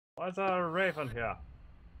Why is there a raven here?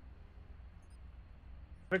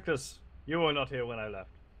 Victus, you were not here when I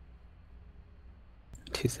left.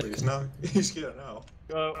 2 seconds. He's here now.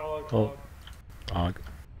 Go, Og.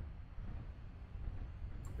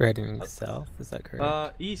 We're heading south, is that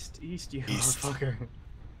correct? East, you motherfucker.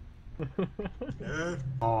 Yeah.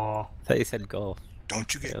 I thought you said golf.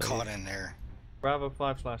 Don't you get caught in there. Bravo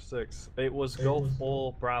 5/6. It was Golf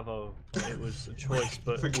or Bravo. It was a choice,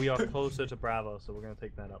 but we are closer to Bravo, so we're gonna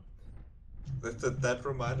take that up. That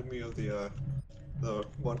reminded me of the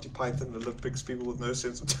Monty Python Olympics people with no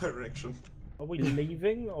sense of direction. Are we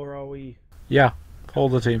leaving or are we? Yeah,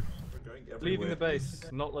 hold the team. We're going everywhere. Leaving the base,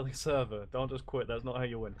 not the server. Don't just quit. That's not how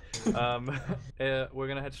you win. We're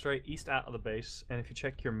gonna head straight east out of the base, and if you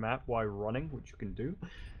check your map while running, which you can do,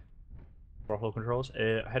 throttle controls,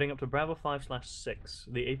 heading up to Bravo 5/6.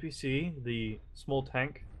 The APC, the small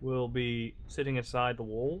tank, will be sitting inside the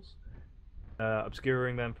walls,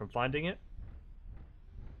 obscuring them from finding it.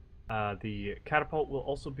 The catapult will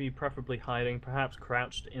also be preferably hiding, perhaps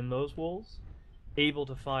crouched in those walls, able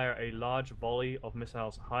to fire a large volley of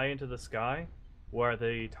missiles high into the sky, where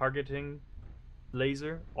the targeting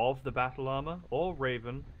laser of the battle armor or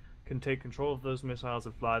Raven can take control of those missiles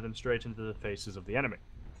and fly them straight into the faces of the enemy.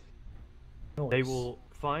 Nice. They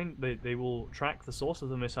will track the source of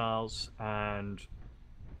the missiles and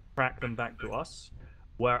track them back to us,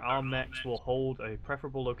 where our mechs will hold a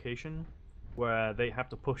preferable location where they have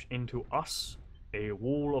to push into us, a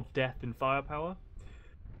wall of death in firepower,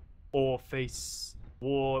 or face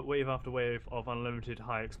wave after wave of unlimited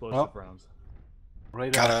high explosive rounds.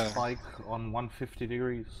 Radar spike on 150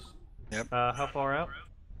 degrees. Yep. How far out?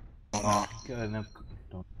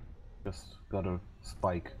 Just got a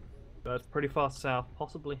spike. That's pretty far south,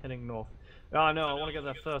 possibly heading north. Oh no, I want to get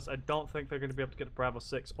there first. I don't think they're going to be able to get to Bravo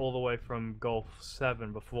 6 all the way from Golf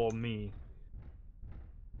 7 before me.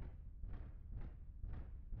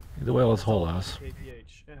 Either way, let's hold us.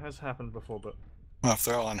 KPH. It has happened before, but... Well, if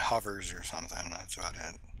they're all on hovers or something, that's about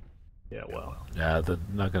it. Yeah, well... Yeah, they're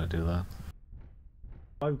not gonna do that.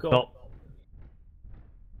 I've got... No.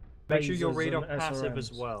 Make sure you're lasers radar and passive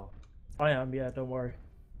as SRMs. well. I am, yeah, don't worry.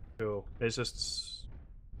 Cool. It's just...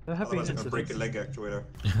 There have Otherwise been I'm gonna break a incidents. leg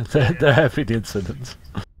actuator. They're happy the incidents.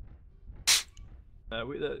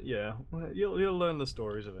 Yeah, well, you'll learn the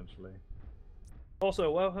stories eventually.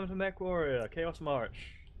 Also, welcome to Mech Warrior, Chaos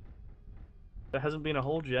March. There hasn't been a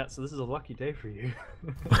hold yet, so this is a lucky day for you.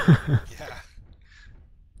 Yeah.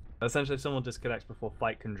 Essentially, if someone disconnects before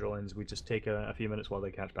fight conjoins, we just take a few minutes while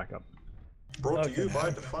they catch back up. Brought to you by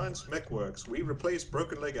Defiance Mechworks. We replace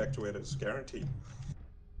broken leg actuators, guaranteed.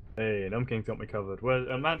 Hey, Gnome King's got me covered.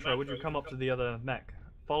 Well, Mantra, would you come up to the other mech?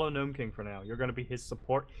 Follow Gnome King for now. You're going to be his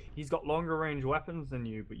support. He's got longer range weapons than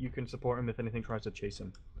you, but you can support him if anything tries to chase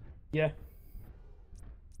him. Yeah.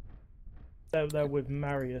 They're with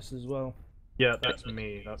Marius as well. Yeah, that's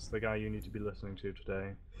me. That's the guy you need to be listening to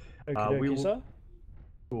today. Okay, sir.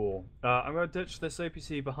 Cool. I'm going to ditch this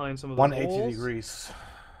APC behind some of the 180 walls. degrees.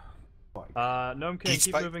 Gnome King, East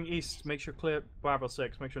keep spike. moving east. Make sure clear Bravo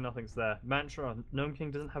 6. Make sure nothing's there. Mantra, Gnome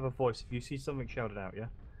King doesn't have a voice. If you see something, shout it out, yeah?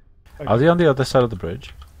 Okay. Are they on the other side of the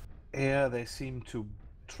bridge? Yeah, they seem to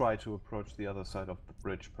try to approach the other side of the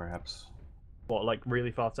bridge, perhaps. What, like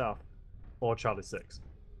really far south? Or Charlie 6?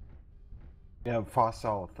 Yeah, far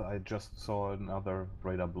south. I just saw another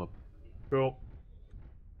radar blip. Cool.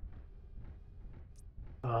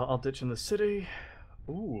 I'll ditch in the city.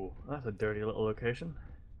 Ooh, that's a dirty little location.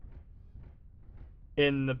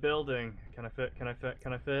 In the building. Can I fit? Can I fit?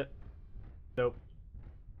 Can I fit? Nope.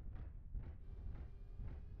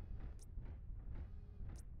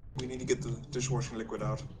 We need to get the dishwashing liquid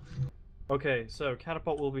out. Okay, so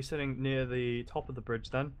catapult will be sitting near the top of the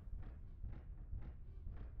bridge then.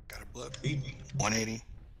 Got a blip. Heat. 180.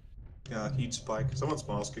 Yeah, heat spike. Someone's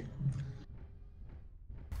masking.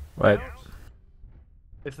 Right.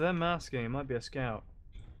 If they're masking, it might be a scout.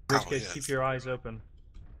 In which Probably case, is. keep your eyes open.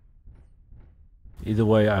 Either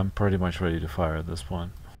way, I'm pretty much ready to fire at this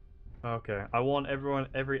point. Okay, I want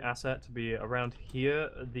every asset to be around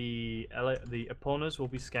here. The opponents will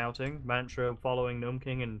be scouting, Mantra following Gnome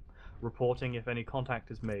King and reporting if any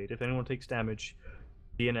contact is made. If anyone takes damage,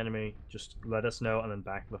 be an enemy, just let us know and then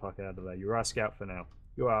back the fuck out of there. You're our scout for now.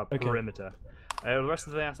 You are Okay. perimeter. The rest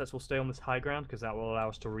of the assets will stay on this high ground because that will allow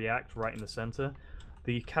us to react right in the center.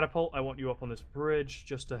 The catapult, I want you up on this bridge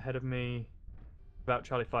just ahead of me, about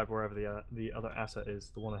Charlie 5, wherever the other asset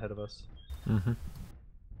is, the one ahead of us. Mm-hmm.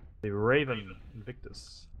 The Raven,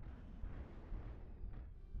 Invictus.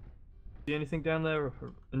 See anything down there,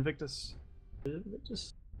 Invictus? Is it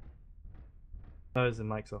Invictus? Oh, is the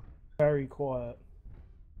mic's off? Very quiet.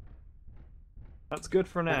 That's good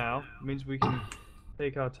for now. It means we can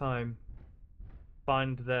take our time,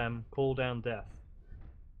 find them, call down death.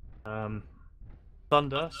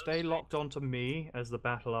 Thunder, stay locked onto me as the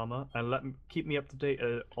battle armor, and keep me up to date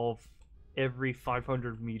of every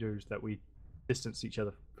 500 meters that we distance each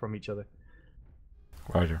other from each other.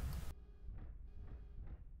 Roger.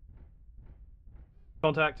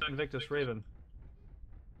 Contact Invictus Raven.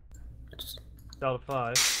 Out of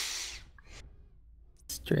 5.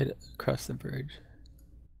 Straight across the bridge.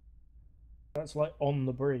 That's like on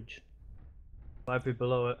the bridge. Might be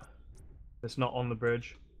below it. It's not on the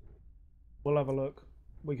bridge. We'll have a look.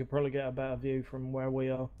 We could probably get a better view from where we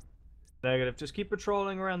are. Negative. Just keep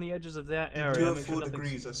patrolling around the edges of that area. 2 make 4 sure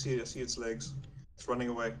degrees. I see its legs. It's running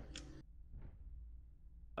away.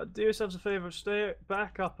 Do yourselves a favor. Stay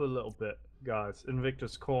back up a little bit, guys.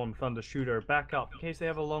 Invictus, Corn, Thunder, Shooter, back up in case they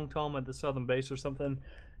have a long tom at the southern base or something.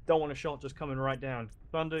 Don't want a shot just coming right down.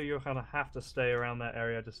 Thunder, you're gonna have to stay around that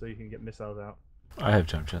area just so you can get missiles out. I have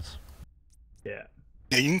jump jets. Yeah.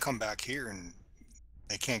 Yeah, you can come back here and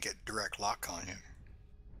they can't get direct lock on you.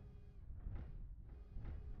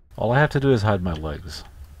 All I have to do is hide my legs.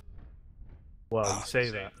 Well, you say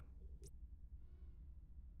that.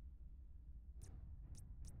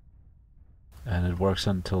 And it works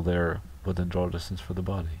until they're within draw distance for the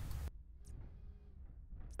body.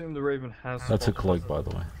 Assume the Raven has. That's a click, by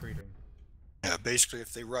the way. Retreating. Yeah, basically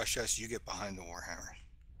if they rush us, you get behind the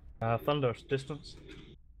Warhammer. Thunder, distance.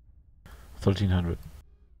 1300.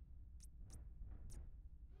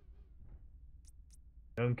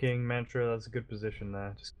 Gnome King, Mantra, that's a good position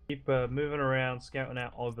there. Just keep moving around, scouting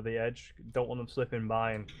out over the edge. Don't want them slipping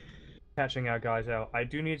by and catching our guys out. I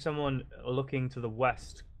do need someone looking to the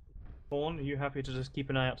west. Fawn, are you happy to just keep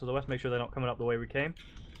an eye out to the west? Make sure they're not coming up the way we came?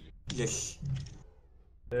 Yes.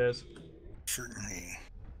 There's. Certainly.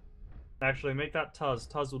 Actually, make that Tuz.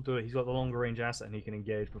 Tuz will do it. He's got the longer range asset and he can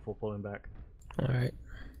engage before pulling back. Alright.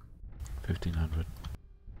 1500.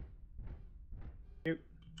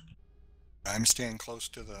 I'm staying close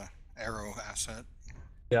to the arrow asset.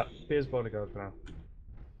 Yeah, here's bodyguard for now.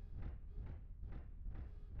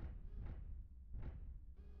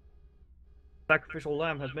 Sacrificial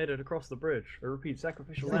lamb has made it across the bridge. I repeat,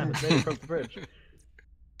 sacrificial lamb has made it across the bridge.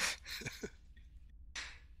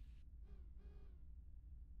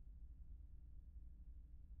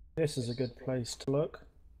 This is a good place to look.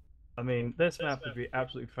 I mean, this map would be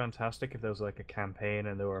absolutely fantastic if there was like a campaign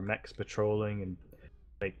and there were mechs patrolling and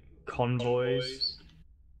like convoys.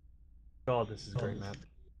 God, this is a great map.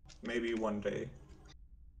 Maybe one day.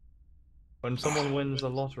 When someone wins a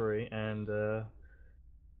lottery and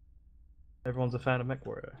everyone's a fan of Mech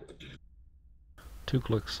Warrior. 2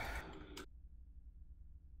 clicks.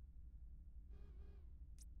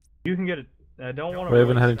 You can get it. I don't want to.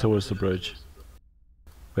 Raven heading towards the bridge.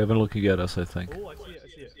 Raven looking at us, I think. Oh, I see it. I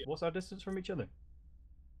see it. What's our distance from each other?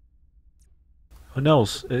 Who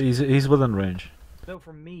knows? He's within range. No,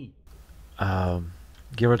 from me.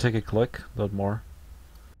 Give or take a click, not more.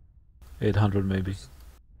 800 maybe.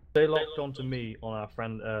 Stay locked onto me on our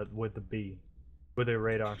friend with the B, with the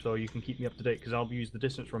radar, so you can keep me up to date. Because I'll use the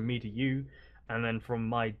distance from me to you, and then from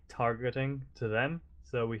my targeting to them,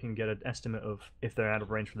 so we can get an estimate of if they're out of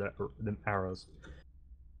range for the arrows.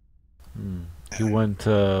 He went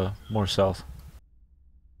more south.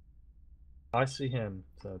 I see him.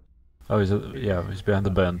 So. Oh, he's behind the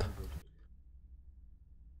bend.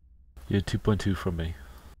 You're 2.2 from me.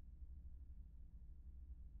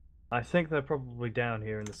 I think they're probably down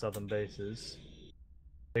here in the southern bases.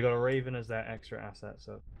 They got a Raven as their extra asset,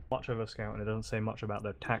 so much of a scout, and it doesn't say much about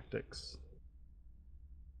their tactics.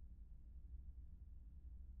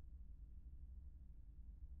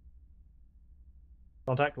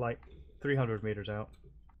 Contact like 300 meters out.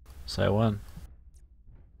 Say when.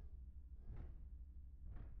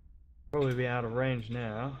 Probably be out of range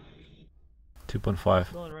now. 2.5.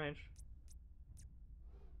 Still in range.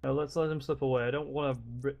 No, let's let him slip away. I don't want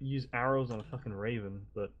to use arrows on a fucking Raven,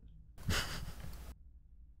 but...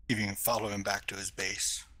 You can follow him back to his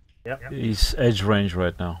base. Yep. He's edge range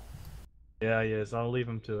right now. Yeah, he is. I'll leave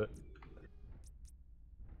him to it.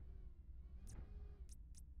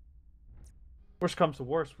 Worst comes to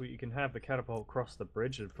worst, you can have the catapult cross the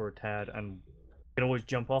bridge for a tad, and you can always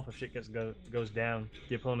jump off if shit goes down.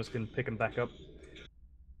 The opponents can pick him back up.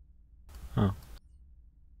 Huh.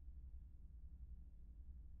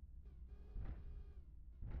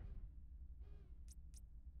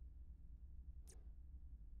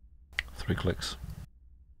 Three clicks.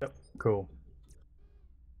 Yep. Cool.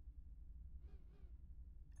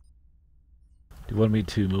 Do you want me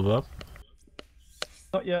to move up?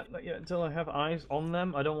 Not yet, not yet. Until I have eyes on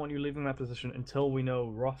them, I don't want you leaving that position until we know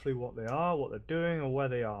roughly what they are, what they're doing, or where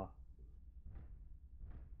they are.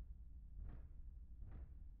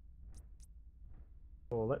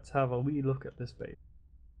 So let's have a wee look at this base.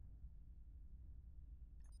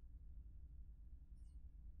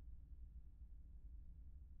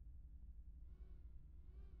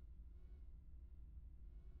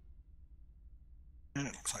 And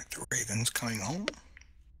it looks like the Raven's coming home.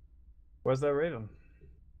 Where's that Raven?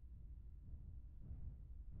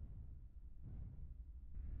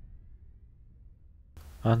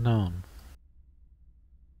 Unknown.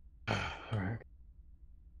 Alright.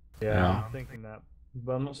 Yeah. I'm thinking that.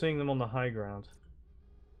 But I'm not seeing them on the high ground.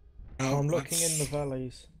 No, I'm looking in the let's-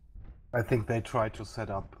 valleys. I think they tried to set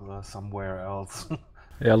up somewhere else.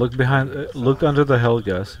 Yeah, look behind. Look under the hill,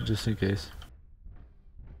 guys, just in case.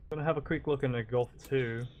 I'm gonna have a quick look in the Gulf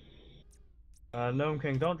 2. Gnome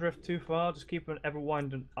King, don't drift too far. Just keep an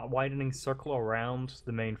ever-widening circle around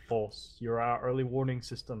the main force. You're our early warning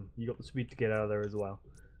system. You got the speed to get out of there as well.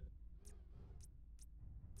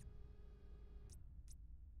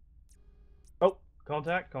 Oh,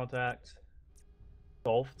 contact, contact.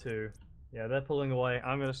 Golf 2. Yeah, they're pulling away.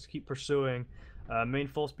 I'm gonna keep pursuing. Main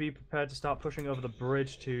force, be prepared to start pushing over the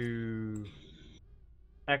bridge to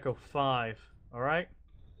Echo 5. Alright?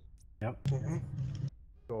 Mhm.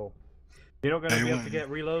 Cool. You're not gonna They be able to win. get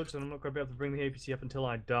reloads, and I'm not gonna be able to bring the APC up until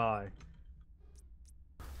I die.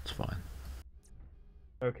 It's fine.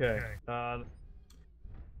 Okay.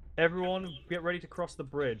 Everyone, get ready to cross the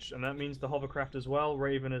bridge, and that means the hovercraft as well,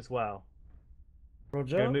 Raven as well.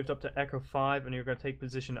 Roger. You're moved up to Echo 5, and you're going to take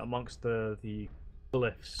position amongst the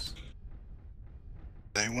cliffs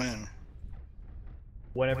They win.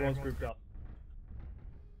 when everyone's grouped up.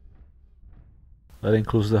 That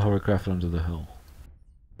includes the hovercraft under the hill.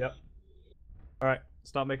 Yep. Alright,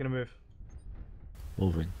 start making a move.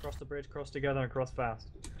 Moving. Cross the bridge, cross together, and cross fast.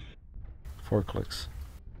 4 clicks.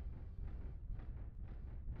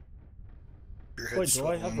 Your Wait, head's do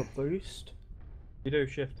I have a swollen. boost? You do,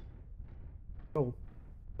 shift. Oh,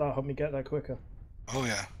 that'll help me get there quicker. Oh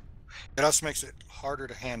yeah. It also makes it harder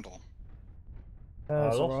to handle.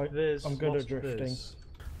 That's lost alright. viz, I'm good at lost drifting. viz.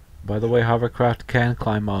 By the way, hovercraft can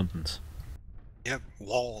climb mountains. Yep,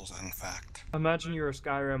 walls in fact. Imagine you're a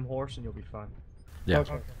Skyrim horse and you'll be fine. Yeah.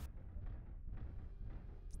 Okay.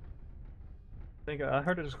 I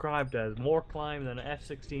heard it described as more climb than an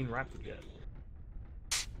F-16 Raptor jet.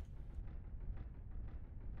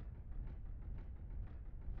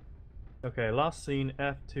 Okay, last seen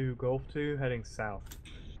F2 Golf 2 heading south.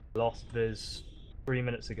 Lost viz 3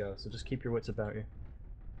 minutes ago, so just keep your wits about you.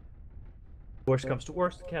 Worst comes to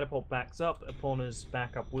worst, the catapult backs up. Opponents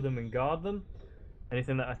back up with them and guard them.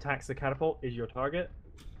 Anything that attacks the catapult is your target.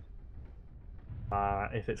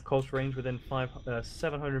 If it's close range within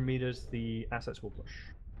 700 meters, the assets will push.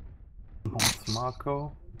 Wants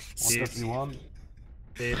Marco? What does he want?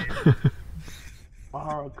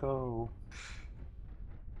 Marco!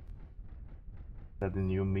 Is that a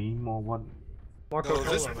new meme or what? Marco So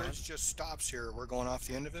this Polo, man. bridge just stops here. We're going off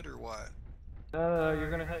the end of it or what?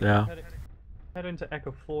 You're gonna Yeah. head into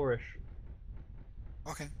Echo 4-ish.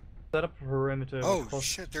 Okay. Set up a perimeter. Oh close-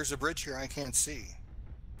 shit, there's a bridge here I can't see.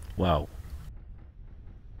 Wow.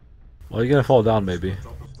 Well, you're gonna fall down, maybe.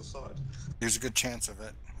 Drop off the side. There's a good chance of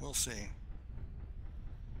it. We'll see.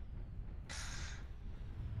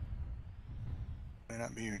 May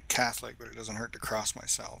not be Catholic, but it doesn't hurt to cross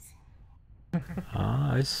myself.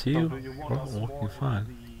 Ah, I see So you. do you want us Walking more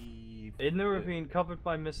fine. In the ravine, covered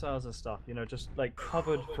by missiles and stuff, you know, just like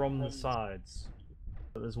covered from the sides.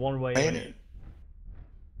 But there's one way Ain't in. it?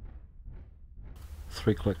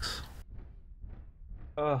 3 clicks.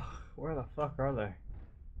 Ugh, where the fuck are they?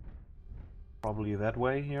 Probably that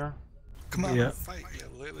way here. Come on, Yeah. fight, you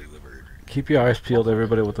lily livered. Keep your eyes peeled,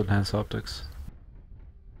 everybody with enhanced optics.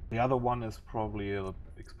 The other one is probably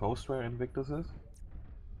exposed where Invictus is.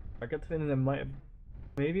 I get the feeling they might have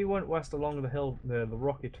maybe went west along the hill, the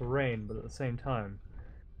rocky terrain, but at the same time.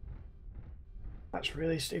 That's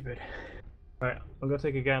really stupid. Right, I'm gonna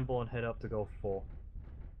take a gamble and head up to Gulf 4.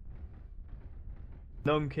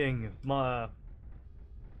 Gnome King, my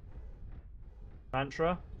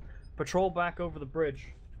mantra. Patrol back over the bridge.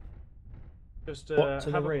 Just What, to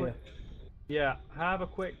the have a rear? quick, yeah, have a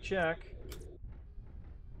quick check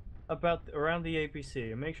about around the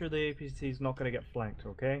APC and make sure the APC is not going to get flanked.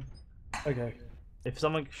 Okay. Okay. If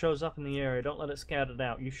someone shows up in the area, don't let it scatter it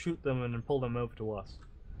out. You shoot them and then pull them over to us.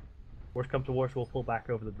 Worst come to worst, we'll pull back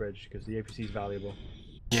over the bridge because the APC is valuable.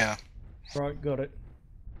 Yeah. Right, got it.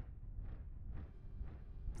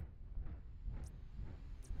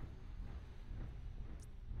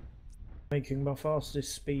 Making my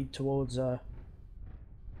fastest speed towards Yeah,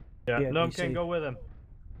 Yeah, no, DC. can go with him.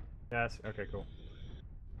 Yes, okay, cool.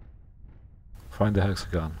 Find the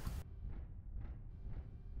hexagon.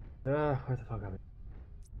 Where the fuck are we?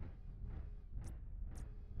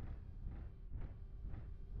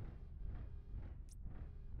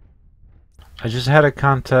 I just had a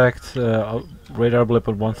contact radar blip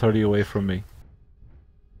at 130 away from me.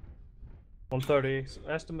 130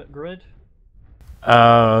 estimate grid.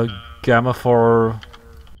 Gamma 4...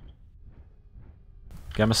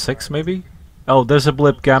 Gamma 6 maybe? Oh, there's a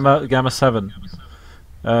blip, Gamma 7.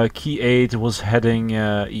 Key 8 was heading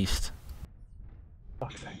east.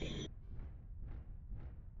 Fuck's sake.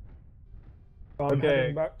 I'm Okay.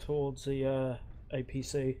 heading back towards the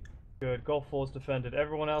APC. Good. Golf 4's defended.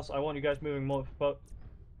 Everyone else, I want you guys moving more. But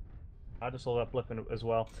I just saw that blip in it as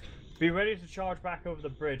well. Be ready to charge back over the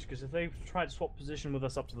bridge, because if they try to swap position with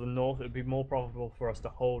us up to the north, it would be more profitable for us to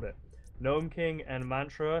hold it. Gnome King and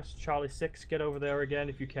Mantra, Charlie 6, get over there again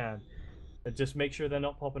if you can. And just make sure they're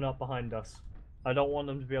not popping up behind us. I don't want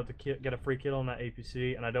them to be able to get a free kill on that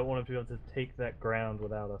APC, and I don't want them to be able to take that ground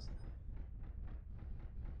without us.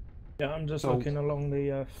 Yeah, I'm just looking along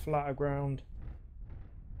the flatter ground.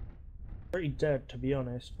 Pretty dead, to be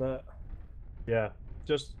honest, but Yeah,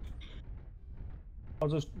 just I'll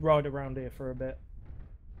just ride around here for a bit.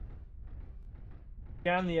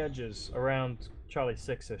 scan the edges around Charlie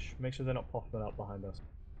 6-ish. Make sure they're not popping up behind us.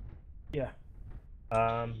 Yeah.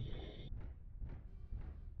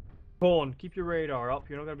 Corn, keep your radar up.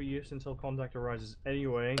 You're not going to be used until contact arises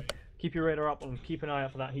anyway. Keep your radar up and keep an eye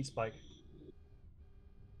out for that heat spike.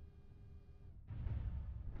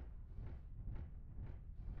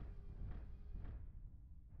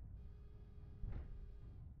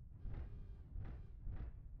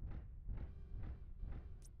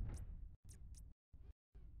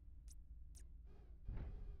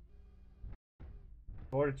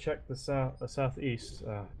 Or to check the southeast.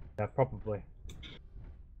 Yeah, probably.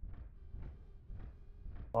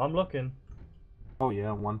 I'm looking. Oh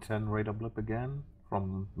yeah, 110 radar blip again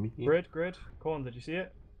from me. Grid. Corn, did you see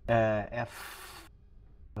it? F6,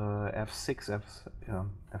 F7.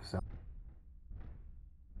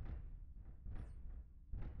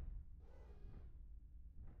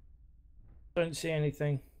 Don't see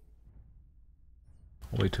anything.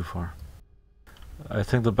 Way too far. I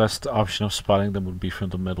think the best option of spotting them would be from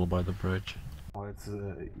the middle by the bridge. Oh, it's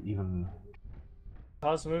even.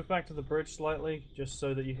 Let's move back to the bridge slightly, just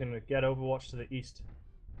so that you can get Overwatch to the east.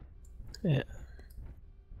 Yeah.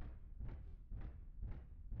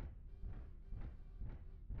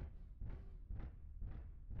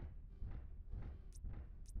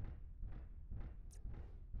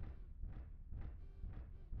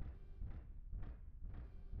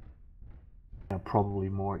 Yeah, probably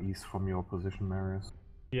more east from your position, Marius.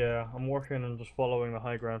 Yeah, I'm working and just following the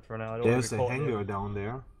high ground for now. I don't There's want a to be caught hangar down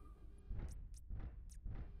there.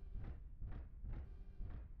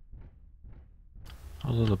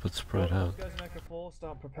 A little bit spread out. Those guys in Echo 4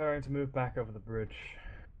 start preparing to move back over the bridge.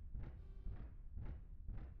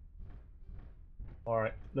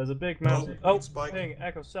 Alright, there's a big mountain. Oh, Oh, spike. ping,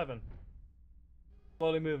 Echo 7.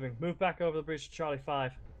 Slowly moving. Move back over the bridge to Charlie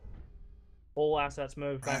 5. All assets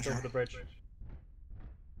move back Roger. over the bridge.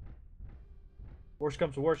 Worst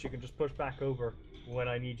comes to worst, you can just push back over when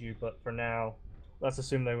I need you, but for now, let's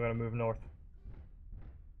assume they're going to move north.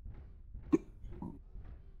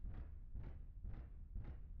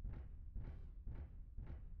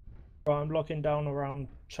 Right, I'm locking down around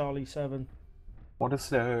Charlie 7. What is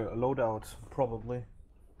their loadout? Probably.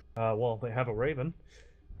 Well, they have a Raven.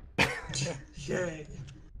 Yay!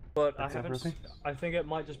 But That's I haven't. everything? I think it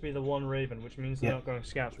might just be the one Raven, which means they're Yeah. not going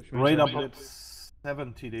scouts. Which means Radar they're- blip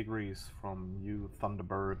 70 degrees from you,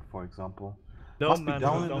 Thunderbird, for example. No, Must man, be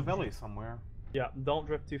down in the don't- valley somewhere. Yeah, don't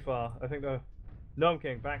drift too far. I think the Gnome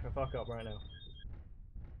King, back the fuck up right now.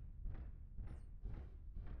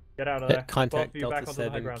 Get out of there. Contact Both of you back Delta onto the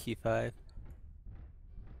high 7, ground. Key 5.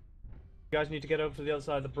 You guys need to get over to the other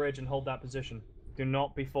side of the bridge and hold that position. Do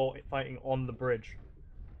not be fighting on the bridge.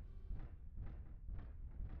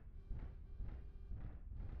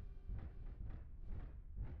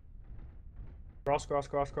 Cross, cross,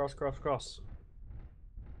 cross, cross, cross, cross.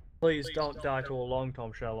 Please don't die to a long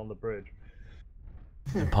tom shell on the bridge.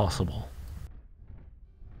 Impossible.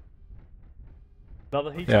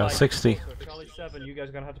 Another heat Yeah, spike. 60. So Charlie 7, you guys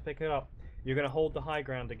are going to have to pick it up. You're going to hold the high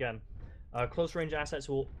ground again. Close range assets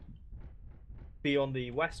will be on the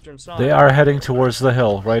western side. They are heading towards the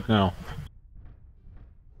hill right now.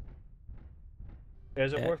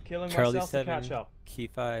 Is it Yeah, worth killing Charlie myself to 7, catch up? Key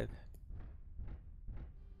 5.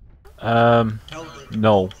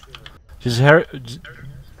 No. Just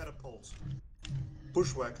Catapult.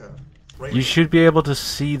 bushwhacker. You Ranger. should be able to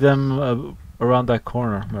see them around that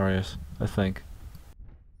corner, Marius, I think.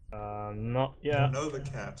 Not yet. Nova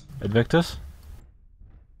cat. Invictus?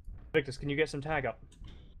 Victus, can you get some tag up?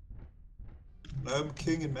 Gnome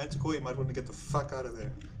King and Manticore, you might want to get the fuck out of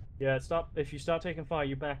there. Yeah, stop. If you start taking fire,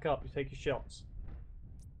 you back up. You take your shots.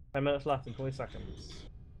 10 minutes left and 20 seconds.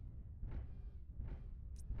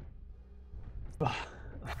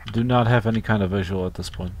 Do not have any kind of visual at this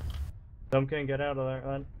point. Some can get out of there,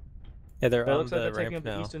 man. Yeah, they're It on looks like the they're taking ramp up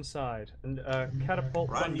the now. eastern side. And catapult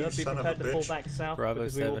Ryan, thunder, you be son of a prepared to pull bitch. back south Bravo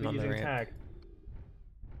because we will 7 be on the using ramp. tag.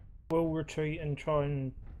 We'll retreat and try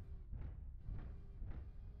and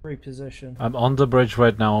reposition. I'm on the bridge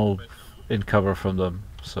right now, in cover from them,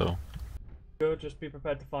 so... Go, just be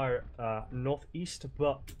prepared to fire northeast,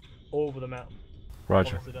 but over the mountain.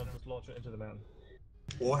 Roger. Obviously, don't just launch it into the mountain.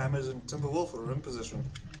 Warhammers and Timberwolf are in position.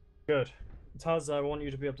 Good. Taz, I want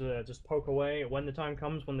you to be able to just poke away when the time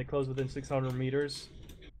comes, when they close within 600 meters.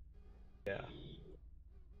 Yeah.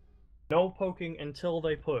 No poking until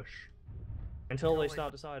they push. Until they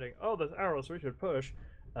start deciding, oh, there's arrows, we should push.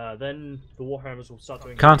 Then the Warhammers will start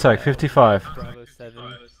doing... Contact, 55. Bravo 7.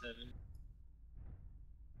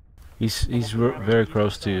 He's very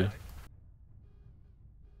close to you.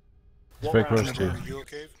 He's very close to you. Are you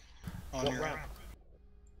okay? On What your ramp?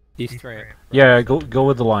 East ramp. Yeah, go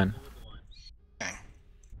with the line. Okay.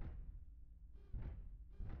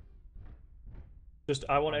 Just,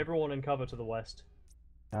 I want everyone in cover to the west.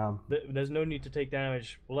 There's no need to take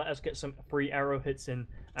damage. Let us get some free arrow hits in,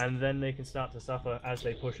 and then they can start to suffer as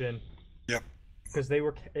they push in. Yep. Because they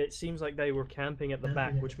were, it seems like they were camping at the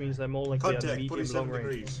back, which means they're more likely a Contact, medium 47 long range.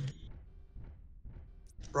 degrees.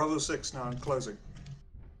 Bravo 6 now, I'm closing.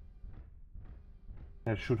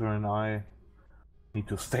 Yeah, Shooter and I need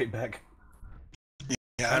to stay back.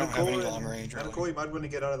 Yeah, I don't have any Manticore long and- range. Really. Manticore, you might want to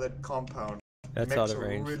get out of that compound. That's Mechs out of are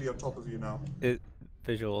range. really on top of you now.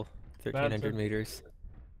 Visual. 1300 meters.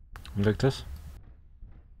 Invictus?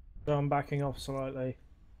 So I'm backing off slightly.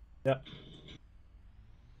 Yep.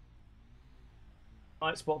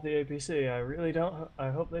 Might spot the APC. I really don't. I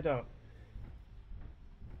hope they don't.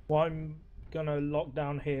 Well, I'm gonna lock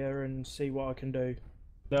down here and see what I can do.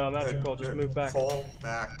 No, Magic Call, just move back. Fall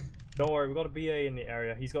back. Don't worry, we've got a BA in the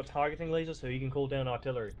area. He's got targeting lasers, so he can call down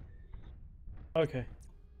artillery. Okay.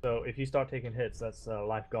 So if you start taking hits, that's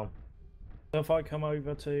life gone. So if I come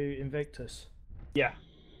over to Invictus. Yeah.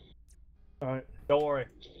 Alright. Don't worry.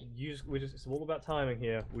 It's all about timing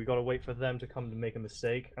here. We got to wait for them to come to make a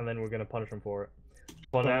mistake, and then we're going to punish them for it.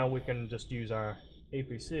 For now, we can just use our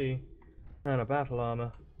APC and a battle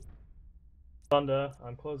armor. Thunder,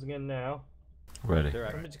 I'm closing in now. Ready. Do you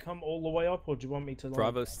want me to come all the way up, or do you want me to like...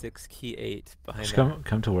 Bravo 6, Key 8 behind Just that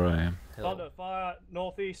come to where I am. hill. Thunder, fire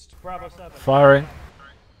northeast, Bravo 7. Firing.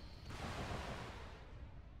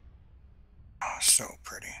 Oh, so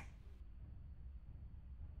pretty.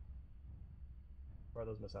 Where are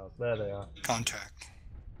those missiles? There they are. Contact.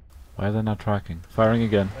 Why are they not tracking? Firing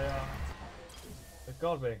again. They are. It's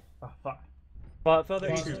gotta be. Oh, fuck. But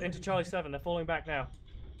further east, into Charlie 7, they're falling back now.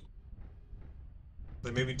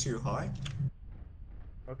 They may be too high.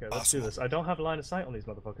 Okay, let's Possible. do this. I don't have line of sight on these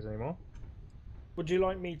motherfuckers anymore. Would you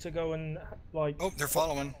like me to go and, like... Oh, they're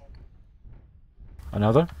following.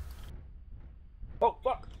 Another? Oh,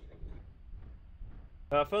 fuck!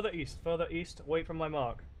 Further east, wait from my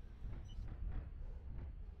mark.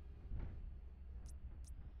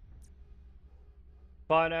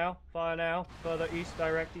 Fire now, further east,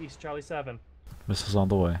 direct east, Charlie 7. Missiles on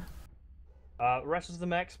the way. Rest of the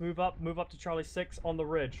mechs, move up to Charlie 6 on the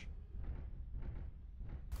ridge.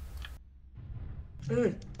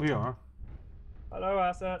 We are. Hello,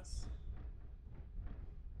 assets.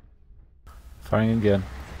 Firing again.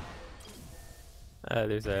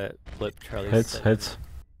 There's a blip Charlie Hits, 7. hits.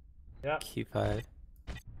 Yeah, Key 5.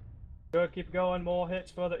 good, keep going, more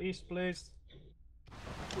hits further east, please.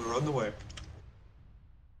 We're on the way.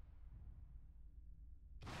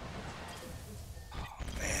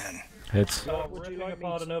 Man. Hits. You're would you ripping like me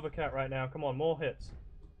apart to- an overcat right now, come on, more hits.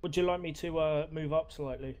 Would you like me to move up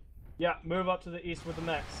slightly? Yeah, move up to the east with the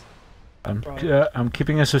mechs. Right. I'm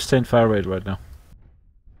keeping a sustained fire rate right now.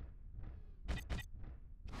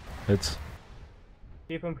 Hits.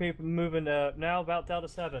 Keep them moving, now about Delta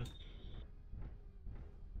 7.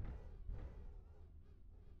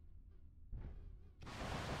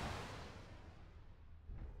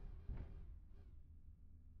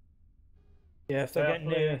 Yeah, if they Yeah, get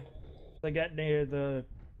near, if they get near the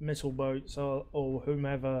missile boats or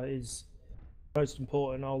whomever is most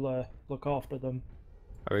important, I'll look after them,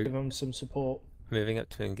 Are we give them some support. moving up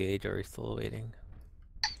to engage, or are we still waiting?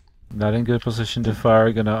 Not in good position to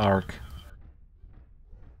fire, gonna arc.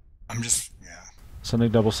 I'm just, yeah.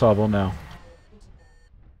 Sending double salvo now.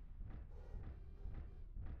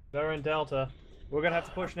 They're in Delta. We're gonna have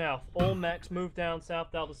to push now. All mechs move down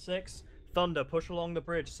south, Delta 6. Thunder, push along the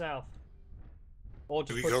bridge south. Or Do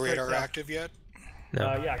just we push go straight radar south. active yet?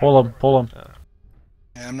 No. Yeah. Pull him, pull him.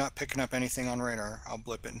 Yeah, I'm not picking up anything on radar. I'll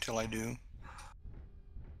blip it until I do.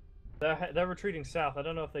 They're retreating south. I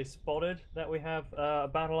don't know if they spotted that we have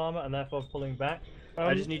battle armor and therefore pulling back.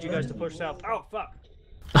 I just need you guys to push south. Oh, fuck!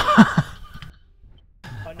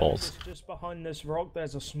 I Balls. noticed just behind this rock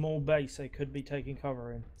there's a small base they could be taking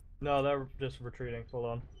cover in. No, they're just retreating. Hold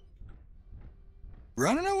on.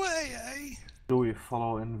 Running away, eh? Do we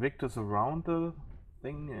follow Invictus around the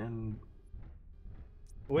thing and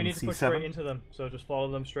We In need to push C7? straight into them, so just follow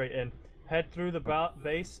them straight in. Head through the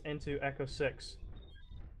base into Echo 6.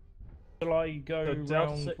 Shall I go So Delta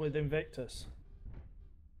round six- with Invictus?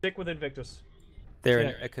 Stick with Invictus. They're in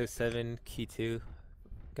Yeah. Echo 7, Key 2,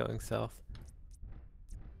 going south.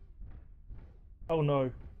 Oh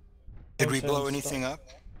no. Did we Okay, blow stop. anything up?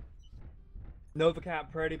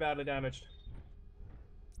 Novacap pretty badly damaged.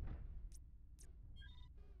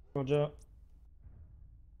 Roger.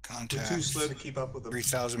 We're Contact. too slow to keep up with them.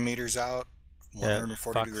 3,000 meters out. Yeah,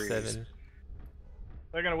 140 Fox degrees. 7.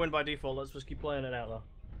 They're gonna win by default. Let's just keep playing it out though.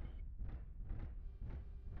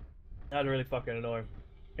 That'd really fucking annoying.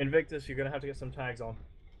 Invictus, you're gonna have to get some tags on.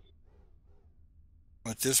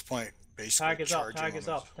 At this point, basically Tag is up. charging Tag is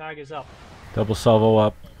them. up. Tag is up. Double salvo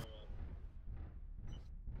up.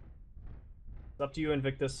 It's up to you,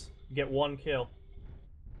 Invictus. You get one kill.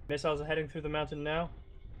 Missiles are heading through the mountain now.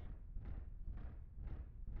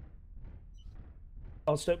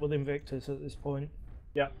 I'll stick with Invictus at this point.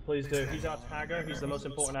 Yeah, please do. He's our tagger. He's the most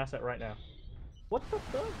important asset right now. What the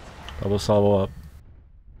fuck? Double salvo up.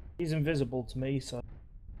 He's invisible to me, so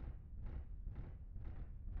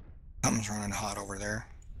Something's running hot over there.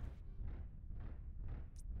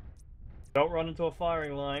 Don't run into a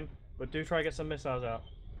firing line, but do try to get some missiles out.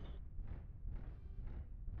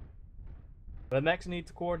 The mechs need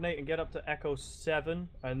to coordinate and get up to Echo 7,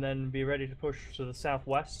 and then be ready to push to the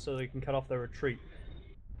southwest so they can cut off their retreat.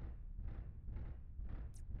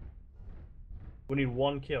 We need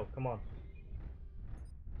one kill, come on.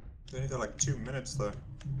 They only got like 2 minutes though.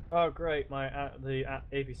 Oh great, the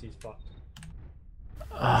APC's fucked.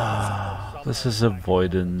 This is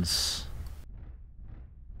avoidance.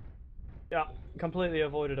 Yeah, completely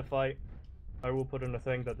avoided a fight. I will put in a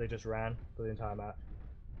thing that they just ran for the entire map.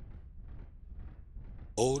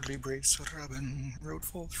 Boldly brave Sir Robin rode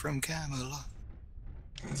forth from Camelot.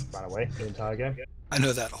 Ran away the entire game. I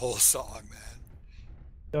know that whole song, man.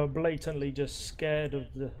 they're blatantly just scared of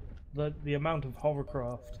the amount of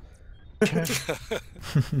hovercraft.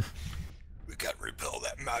 We can't repel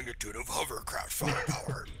that magnitude of hovercraft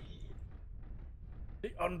firepower. The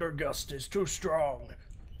undergust is too strong.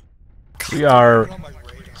 We are On my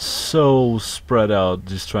radar. so spread out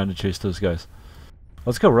just trying to chase those guys.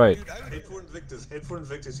 Let's go right. Dude, Head for Invictus, head for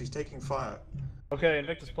Invictus, he's taking fire. Okay,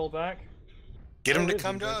 Invictus pull back. Get him to Where is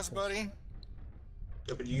come to us, Invictus? buddy.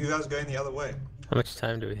 Yeah, but you guys going the other way. How much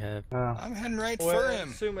time do we have? I'm heading right Well, for him.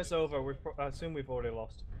 assume it's over. I assume we've already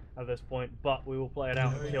lost at this point, but we will play it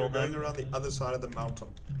out and kill You're going them. around the other side of the mountain.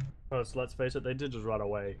 Because let's face it, they did just run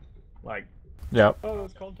away. Like, Yep. oh,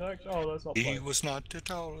 there's contact. Oh, that's not He playing. was not at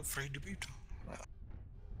all afraid to be told.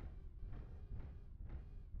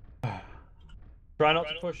 Try not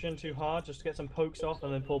to push in too hard, just get some pokes off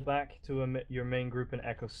and then pull back to your main group in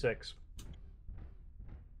Echo 6.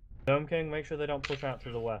 Dome King, make sure they don't push out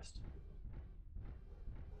to the west.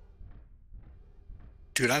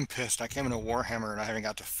 Dude, I'm pissed. I came into Warhammer and I haven't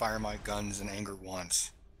got to fire my guns in anger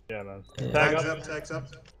once. Yeah, man. Yeah. Tag Tags up. up, tags up.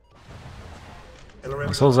 LRM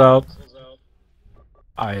Missiles out.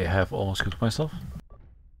 I have almost cooked myself.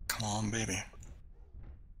 Come on, baby.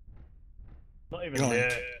 Not even Go on.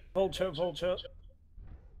 there. Vulture, vulture.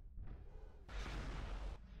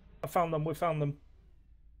 I found them, we found them.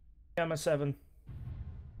 Gamma 7.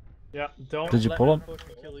 Yeah, don't Did you let pull them him? push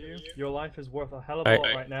and kill you. Your life is worth a hell of a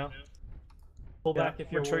Alright. lot right now. Pull Yeah, back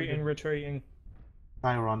if you're retreating, wounded. retreating.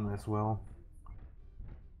 I run as well?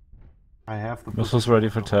 I have the Missiles ready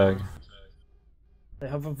for tag. They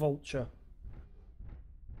have a vulture.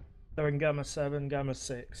 They're in Gamma 7, Gamma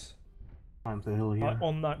 6. Climb the hill here.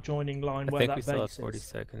 On that joining line I where think we that still have base 40 is.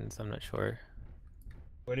 seconds, I'm not sure.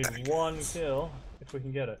 We need one kill if we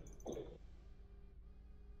can get it.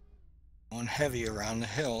 On heavy around the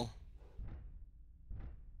hill.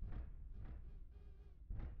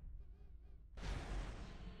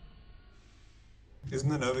 Isn't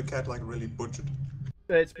the Novacat like really butchered?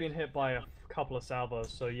 It's been hit by a couple of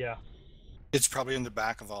salvos, so yeah. It's probably in the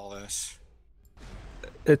back of all this.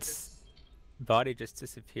 Its body just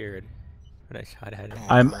disappeared when I shot at it. Oh,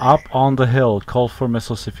 I'm great. up on the hill. Call for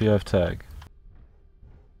missiles if you have tag.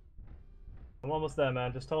 I'm almost there,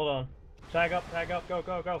 man. Just hold on. Tag up, go,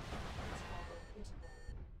 go, go.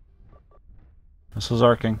 Missiles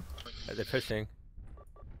arcing. They're pushing.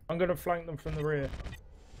 I'm gonna flank them from the rear.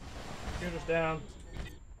 Shooters down.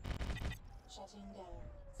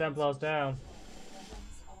 Templars down.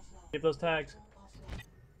 Keep those tags.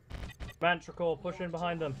 Manticore, push in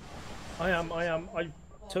behind them. I am.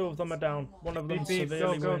 Two of them are down. One of them Beep, beep,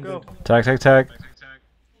 severely go, wounded. go. Tag, tag, tag.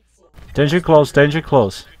 Danger close, danger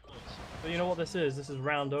close. So you know what this is? This is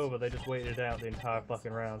round over. They just waited it out the entire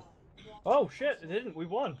fucking round. Oh shit, it didn't. We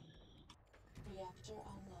won.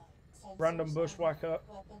 Random bushwhacker.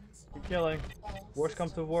 You're killing. Worst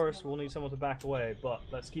comes to worst, we'll need someone to back away, but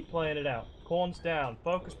let's keep playing it out. Corn's down.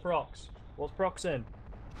 Focus procs. What's procs in?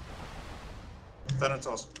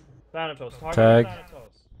 Thanatos. Thanatos. Target Tag.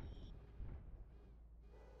 Thanatos.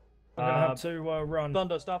 I'm gonna have to run.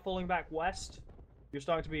 Thunder, start falling back west. You're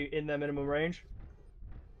starting to be in their minimum range.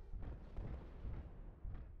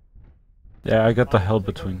 Yeah, I got the hill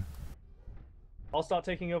between. I'll start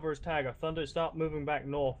taking over as tagger. Thunder, start moving back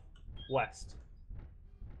north, west.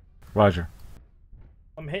 Roger.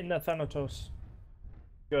 I'm hitting the Thanatos.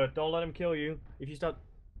 Good. Don't let him kill you. If you start,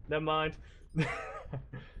 never mind.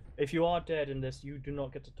 If you are dead in this, you do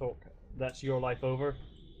not get to talk. That's your life over.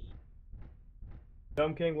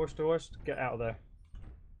 Dome King, worst to worst, get out of there.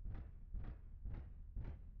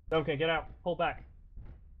 Dome King, get out. Pull back.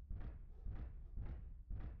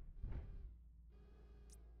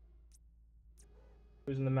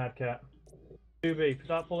 Who's in the Mad Cat? 2B,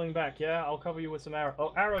 start pulling back, yeah? I'll cover you with some arrows.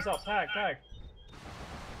 Oh, arrows up, tag, tag.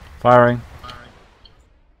 Firing.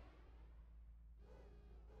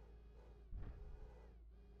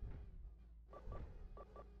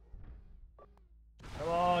 Come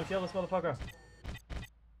on, kill this motherfucker.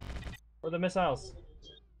 Where are the missiles?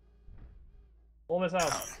 All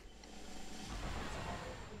missiles.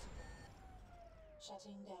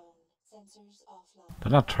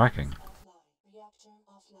 They're not tracking.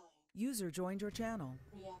 User joined your channel.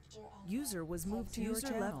 User was moved to your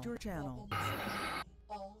channel. Left your channel.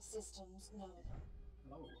 All systems nominal.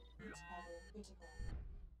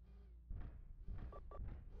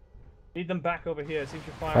 Lead them back over here. See if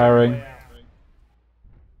you find Firing. a way out.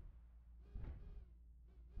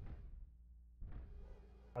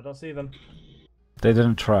 I don't see them. They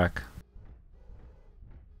didn't track.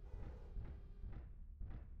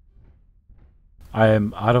 I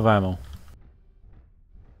am out of ammo.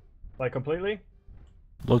 Like completely?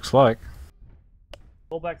 Looks like.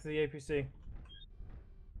 Pull back to the APC.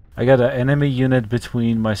 I got an enemy unit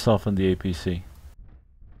between myself and the APC.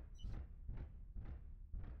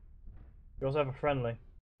 You also have a friendly.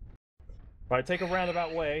 Right, take a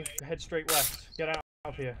roundabout way. Head straight west. Get out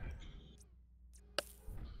of here.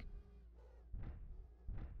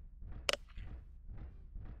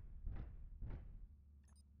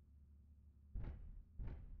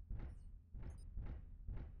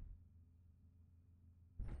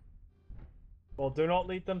 Well, do not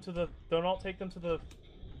lead them to the. Do not take them to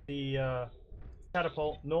the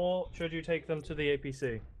catapult. Nor should you take them to the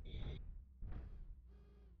APC.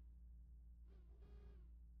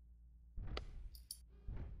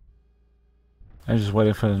 I'm just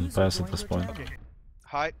waiting for them to pass at this point.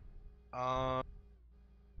 Hi.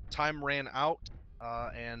 Time ran out,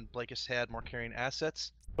 and Blakists had more carrying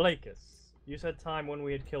assets. Blakists, you said time when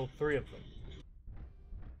we had killed 3 of them.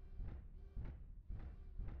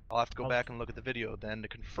 I'll have to go back and look at the video then to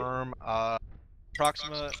confirm.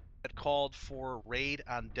 Proxima had called for raid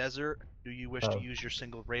on desert. Do you wish to use your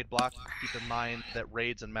single raid block? Keep in mind that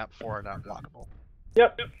raids in map 4 are not blockable.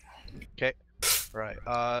 Yep. Okay. Right.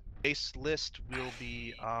 Base list will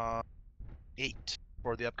be 8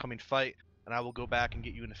 for the upcoming fight, and I will go back and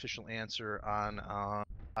get you an official answer on.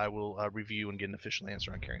 I will review and get an official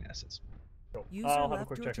answer on carrying assets. Cool. User I'll have a left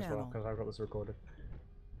quick your check as well channel. because I've got this recorded.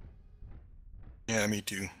 Yeah, me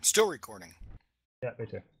too. Still recording. Yeah, me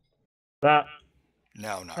too. That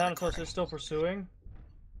No, not Thanatos recording. is still pursuing.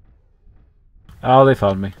 Oh, they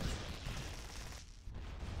found me.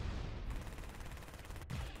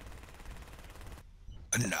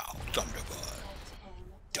 And now, Thunderbird.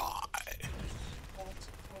 Die.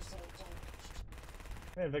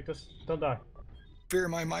 Hey, Victus, don't die. Fear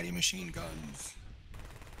my mighty machine guns.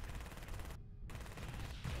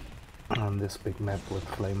 On this big map with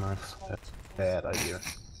flamers, that's a bad idea.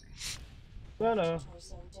 No.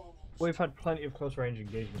 We've had plenty of close range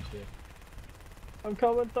engagements here. I'm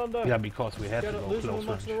coming, Thunder! Yeah, because we had Get to it, go lose them close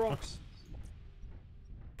amongst the range. rocks.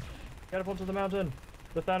 Get up onto the mountain.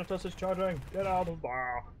 The Thanatos is charging. Get out of the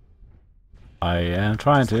bar. I am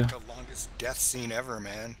trying to. It's like the longest death scene ever,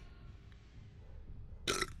 man.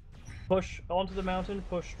 Push onto the mountain,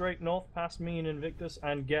 push straight north past me and Invictus,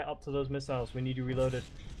 and get up to those missiles. We need you reloaded.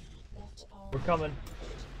 We're coming.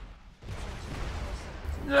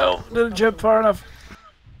 No, didn't jump far enough.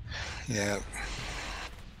 Yeah.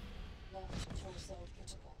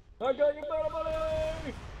 I got you,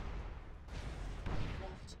 buddy!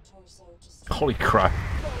 Holy crap.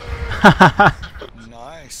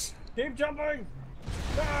 Nice. Keep jumping!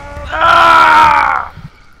 Ah!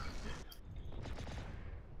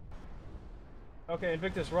 Okay,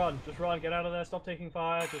 Invictus, run. Just run. Get out of there. Stop taking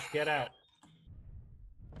fire. Just get out.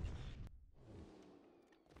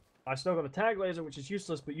 I still got a tag laser, which is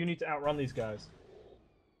useless, but you need to outrun these guys.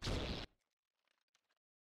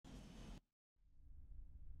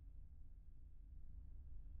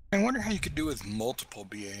 I wonder how you could do with multiple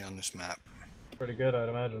BA on this map. Pretty good, I'd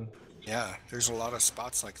imagine. Yeah, there's a lot of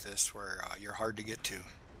spots like this where you're hard to get to.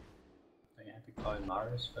 Are you happy calling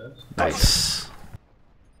Marius first? Nice.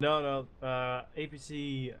 No,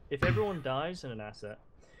 APC, if everyone dies in an asset,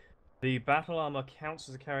 the battle armor counts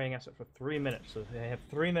as a carrying asset for 3 minutes, so they have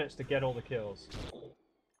 3 minutes to get all the kills.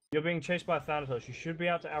 You're being chased by a Thanatos, you should be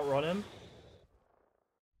able to outrun him.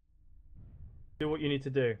 Do what you need to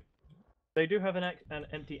do. They do have an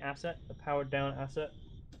empty asset, a powered down asset.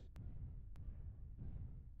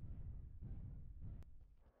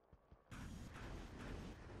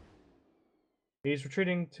 He's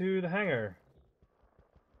retreating to the hangar.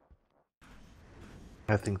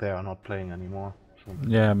 I think they are not playing anymore. So.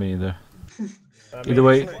 Yeah, me either. Either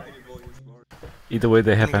way,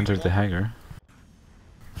 they have entered the hangar.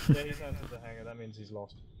 Yeah, he's entered the hangar. That means he's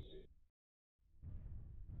lost.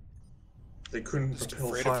 They couldn't propel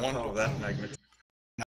afraid of firepower one of that magnitude.